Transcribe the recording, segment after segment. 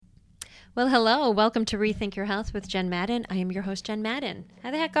Well, hello. Welcome to Rethink Your Health with Jen Madden. I am your host, Jen Madden.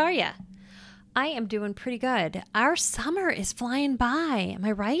 How the heck are you? I am doing pretty good. Our summer is flying by. Am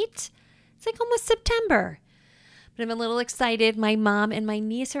I right? It's like almost September. But I'm a little excited. My mom and my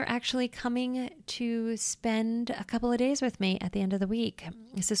niece are actually coming to spend a couple of days with me at the end of the week.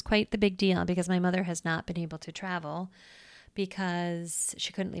 This is quite the big deal because my mother has not been able to travel because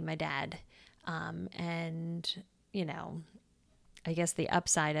she couldn't leave my dad. I guess the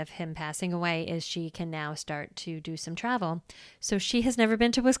upside of him passing away is she can now start to do some travel. So she has never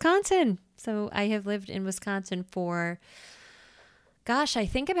been to Wisconsin. So I have lived in Wisconsin for, I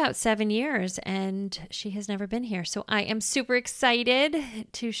think about 7 years, and she has never been here. So I am super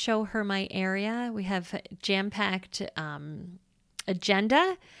excited to show her my area. We have a jam-packed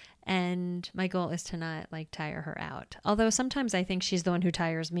agenda, and my goal is to not tire her out. Although sometimes I think she's the one who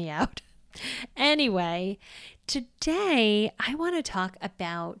tires me out. Anyway, today I want to talk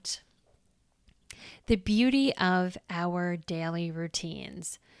about the beauty of our daily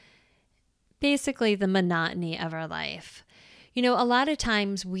routines. Basically, the monotony of our life. You know, a lot of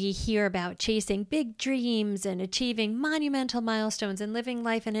times we hear about chasing big dreams and achieving monumental milestones and living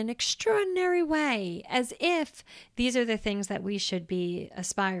life in an extraordinary way, as if these are the things that we should be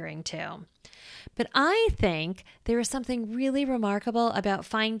aspiring to. But I think there is something really remarkable about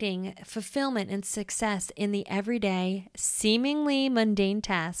finding fulfillment and success in the everyday, seemingly mundane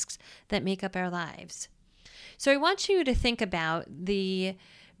tasks that make up our lives. So I want you to think about the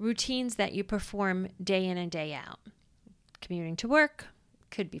routines that you perform day in and day out. Commuting to work,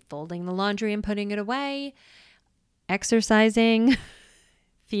 could be folding the laundry and putting it away, exercising,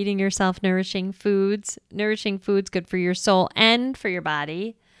 feeding yourself nourishing foods good for your soul and for your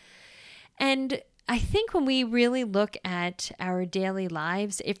body. And I think when we really look at our daily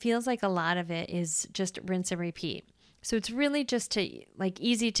lives, it feels like a lot of it is just rinse and repeat. So it's really just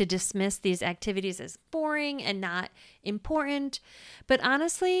easy to dismiss these activities as boring and not important. But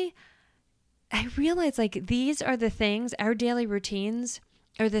honestly, I realize these are the things, our daily routines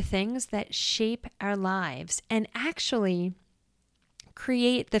are the things that shape our lives and actually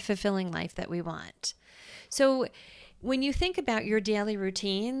create the fulfilling life that we want. So when you think about your daily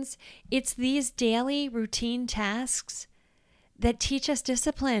routines, it's these daily routine tasks that teach us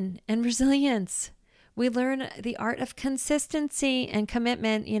discipline and resilience. We learn the art of consistency and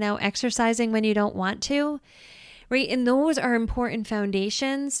commitment, exercising when you don't want to, right? And those are important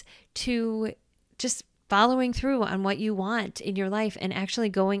foundations to just following through on what you want in your life and actually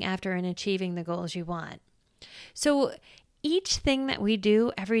going after and achieving the goals you want. So each thing that we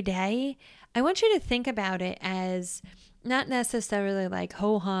do every day, I want you to think about it as not necessarily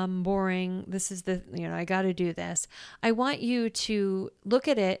ho-hum, boring, this is I got to do this. I want you to look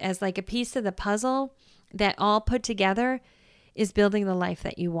at it as a piece of the puzzle that all put together is building the life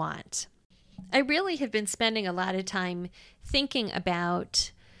that you want. I really have been spending a lot of time thinking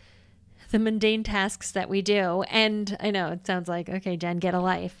about the mundane tasks that we do. And I know it sounds like, okay, Jen, get a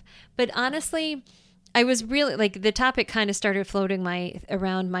life. But honestly, I was really the topic kind of started floating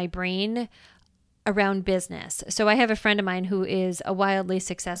around my brain around business. So I have a friend of mine who is a wildly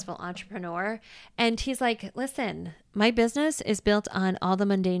successful entrepreneur, and he's like, listen, my business is built on all the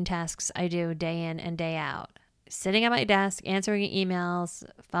mundane tasks I do day in and day out. Sitting at my desk, answering emails,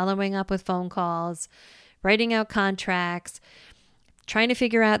 following up with phone calls, writing out contracts, trying to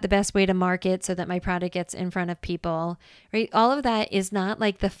figure out the best way to market so that my product gets in front of people, right? All of that is not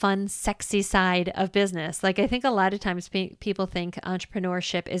the fun, sexy side of business. I think a lot of times people think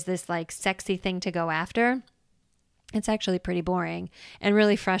entrepreneurship is this sexy thing to go after. It's actually pretty boring and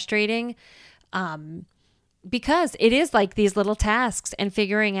really frustrating because it is these little tasks and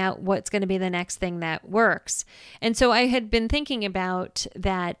figuring out what's going to be the next thing that works. And so I had been thinking about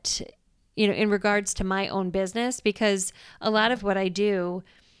that in regards to my own business, because a lot of what I do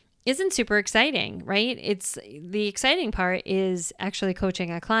isn't super exciting, right? It's the exciting part is actually coaching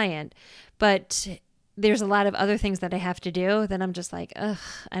a client, but there's a lot of other things that I have to do that I'm just I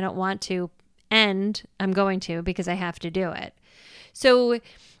don't want to, and I'm going to because I have to do it. So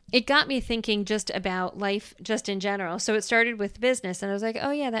it got me thinking just about life just in general. So it started with business and I was like,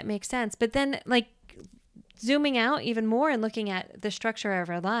 oh yeah, that makes sense. But then zooming out even more and looking at the structure of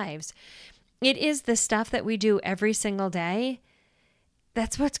our lives, it is the stuff that we do every single day.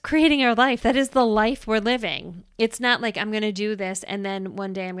 That's what's creating our life. That is the life we're living. It's not I'm going to do this and then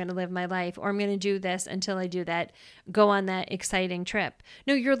one day I'm going to live my life, or I'm going to do this until I do that, go on that exciting trip.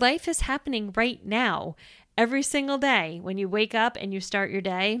 No, your life is happening right now, every single day. When you wake up and you start your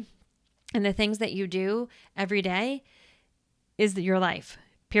day, and the things that you do every day is your life.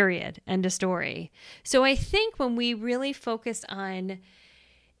 Period. End of story. So I think when we really focus on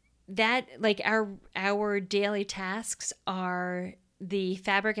that like our daily tasks are the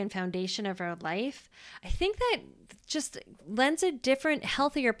fabric and foundation of our life, I think that just lends a different,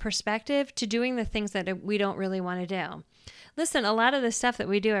 healthier perspective to doing the things that we don't really want to do. Listen, a lot of the stuff that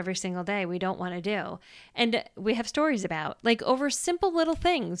we do every single day, we don't want to do. And we have stories about, like, over simple little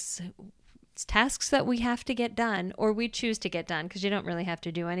things. It's tasks that we have to get done, or we choose to get done, because you don't really have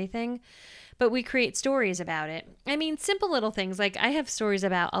to do anything. But we create stories about it. I mean, simple little things. Like, I have stories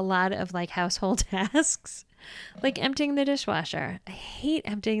about a lot of, like, household tasks, like emptying the dishwasher. I hate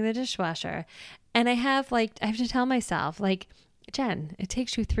emptying the dishwasher. And I have to tell myself, like, Jen, it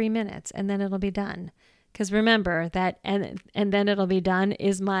takes you 3 minutes and then it'll be done. Because remember that, and then it'll be done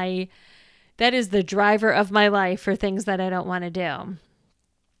that is the driver of my life for things that I don't want to do.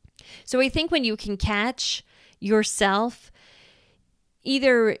 So I think when you can catch yourself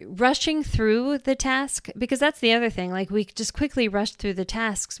either rushing through the task, because that's the other thing, like we just quickly rush through the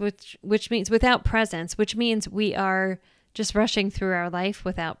tasks, which means without presence, which means we are just rushing through our life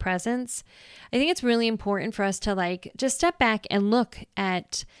without presence. I think it's really important for us to like just step back and look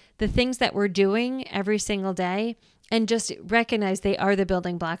at the things that we're doing every single day and just recognize they are the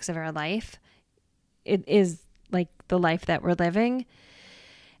building blocks of our life. It is like the life that we're living.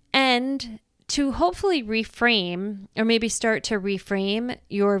 And to hopefully reframe, or maybe start to reframe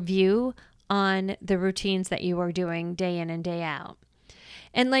your view on the routines that you are doing day in and day out.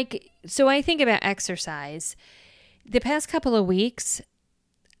 And like, so I think about exercise. The past couple of weeks,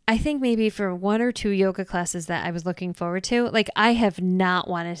 I think maybe for 1 or 2 yoga classes that I was looking forward to, like I have not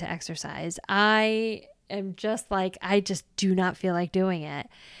wanted to exercise. I am just like, I just do not feel like doing it.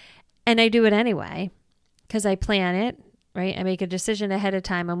 And I do it anyway because I plan it, right? I make a decision ahead of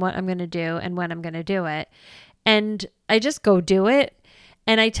time on what I'm going to do and when I'm going to do it. And I just go do it.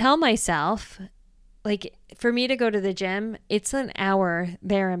 And I tell myself, like, for me to go to the gym, it's an hour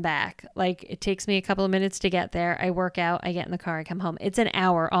there and back. Like, it takes me a couple of minutes to get there. I work out, I get in the car, I come home. It's an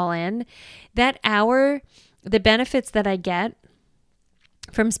hour all in. That hour, the benefits that I get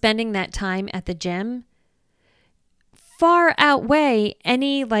from spending that time at the gym far outweigh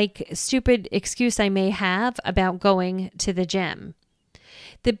any like stupid excuse I may have about going to the gym.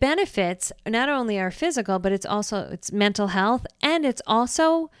 The benefits not only are physical, but it's mental health, and it's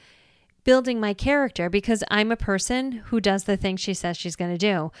also building my character, because I'm a person who does the things she says she's going to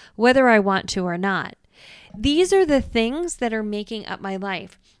do, whether I want to or not. These are the things that are making up my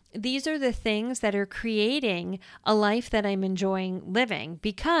life. These are the things that are creating a life that I'm enjoying living,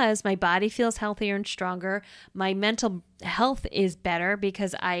 because my body feels healthier and stronger. My mental health is better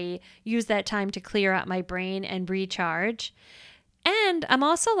because I use that time to clear out my brain and recharge. And I'm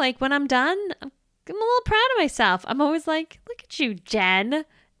also like, when I'm done, I'm a little proud of myself. I'm always like, look at you, Jen,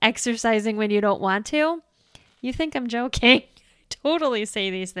 exercising when you don't want to. You think I'm joking? I totally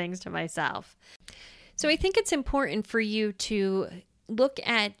say these things to myself. So I think it's important for you to look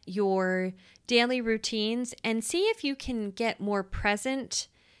at your daily routines and see if you can get more present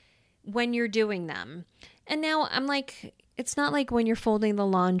when you're doing them. And now I'm like, it's not like when you're folding the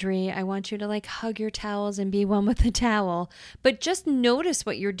laundry, I want you to like hug your towels and be one with the towel, but just notice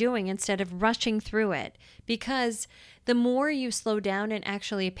what you're doing instead of rushing through it. Because the more you slow down and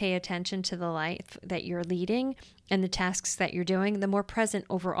actually pay attention to the life that you're leading and the tasks that you're doing, the more present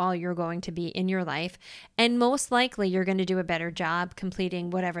overall you're going to be in your life. And most likely you're going to do a better job completing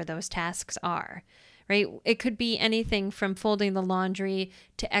whatever those tasks are, right? It could be anything from folding the laundry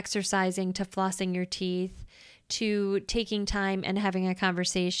to exercising to flossing your teeth to taking time and having a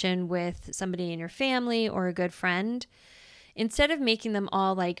conversation with somebody in your family or a good friend. Instead of making them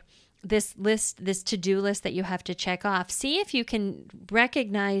all like this list, this to-do list that you have to check off, see if you can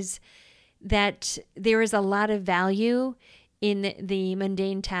recognize that there is a lot of value in the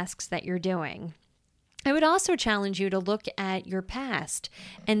mundane tasks that you're doing. I would also challenge you to look at your past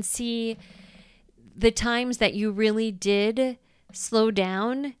and see the times that you really did slow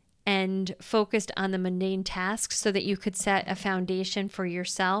down and focused on the mundane tasks so that you could set a foundation for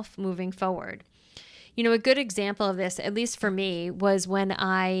yourself moving forward. You know, a good example of this, at least for me, was when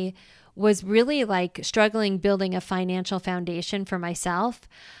I was really like struggling building a financial foundation for myself.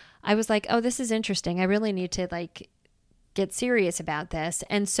 I was like, oh, this is interesting. I really need to like get serious about this.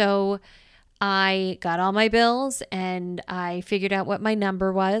 And so I got all my bills and I figured out what my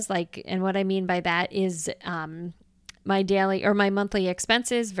number was, like, and what I mean by that is my daily or my monthly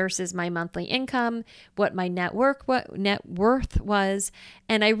expenses versus my monthly income, what my net worth was.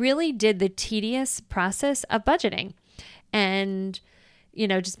 And I really did the tedious process of budgeting and, you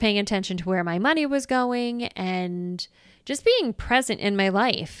know, just paying attention to where my money was going and just being present in my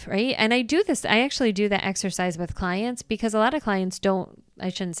life, right? And I actually do that exercise with clients because a lot of clients don't I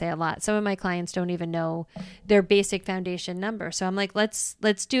shouldn't say a lot. Some of my clients don't even know their basic foundation number. So I'm like, let's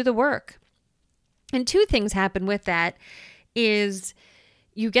do the work. And two things happen with that is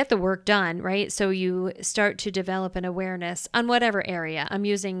you get the work done, right? So you start to develop an awareness on whatever area. I'm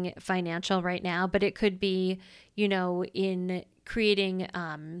using financial right now, but it could be, in creating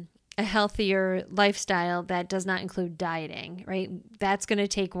a healthier lifestyle that does not include dieting, right? That's going to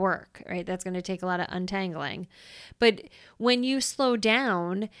take work, right? That's going to take a lot of untangling. But when you slow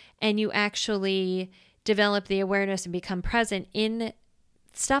down and you actually develop the awareness and become present in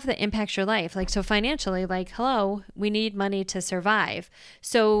stuff that impacts your life, like, so financially, like, hello, we need money to survive.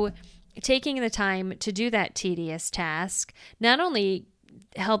 So taking the time to do that tedious task not only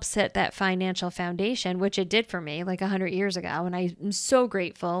helps set that financial foundation, which it did for me like 100 years ago, and I'm so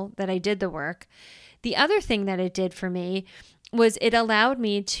grateful that I did the work. The other thing that it did for me was it allowed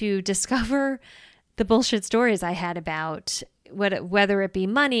me to discover the bullshit stories I had about whether it be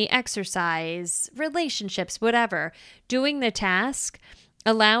money, exercise, relationships, whatever. Doing the task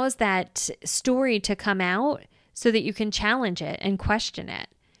allows that story to come out so that you can challenge it and question it,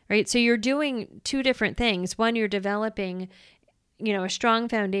 right? So you're doing two different things. One, you're developing, a strong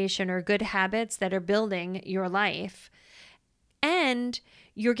foundation or good habits that are building your life. And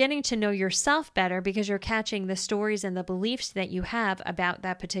you're getting to know yourself better because you're catching the stories and the beliefs that you have about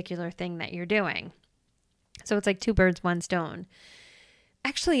that particular thing that you're doing. So it's like two birds, one stone.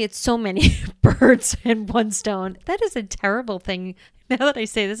 Actually, it's so many birds and one stone. That is a terrible thing. Now that I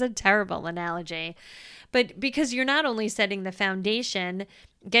say this, is a terrible analogy. But because you're not only setting the foundation,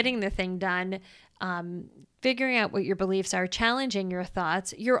 getting the thing done, figuring out what your beliefs are, challenging your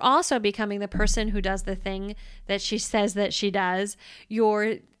thoughts, you're also becoming the person who does the thing that she says that she does.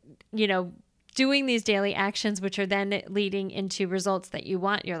 You're, doing these daily actions, which are then leading into results that you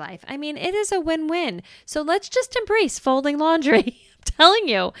want in your life. I mean, it is a win-win. So let's just embrace folding laundry. I'm telling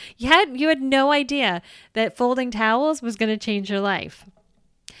you, you had no idea that folding towels was going to change your life.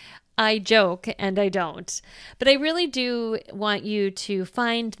 I joke and I don't, but I really do want you to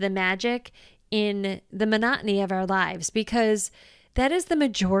find the magic in the monotony of our lives, because that is the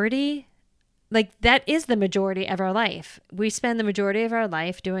majority of our life. We spend the majority of our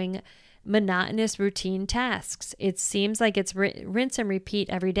life doing monotonous routine tasks. It seems like it's rinse and repeat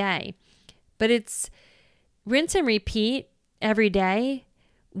every day, but it's rinse and repeat every day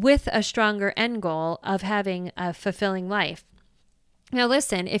with a stronger end goal of having a fulfilling life. Now,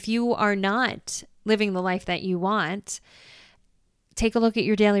 listen, if you are not living the life that you want, take a look at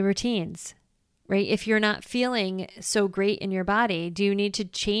your daily routines, right? If you're not feeling so great in your body, do you need to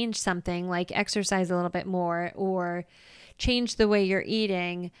change something like exercise a little bit more or change the way you're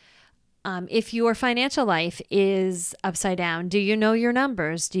eating? If your financial life is upside down, do you know your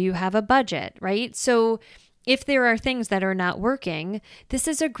numbers? Do you have a budget, right? So if there are things that are not working, this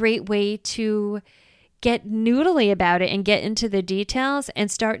is a great way to get noodly about it and get into the details and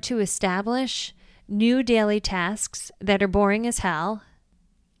start to establish new daily tasks that are boring as hell,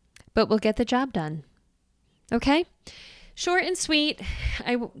 but will get the job done. Okay? Short and sweet.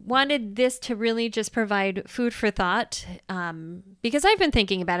 I wanted this to really just provide food for thought because I've been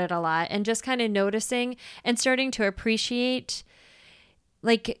thinking about it a lot and just kind of noticing and starting to appreciate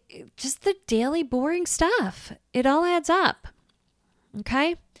just the daily boring stuff. It all adds up.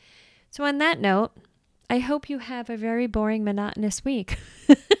 Okay? So on that note, I hope you have a very boring, monotonous week.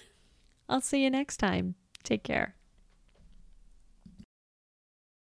 I'll see you next time. Take care.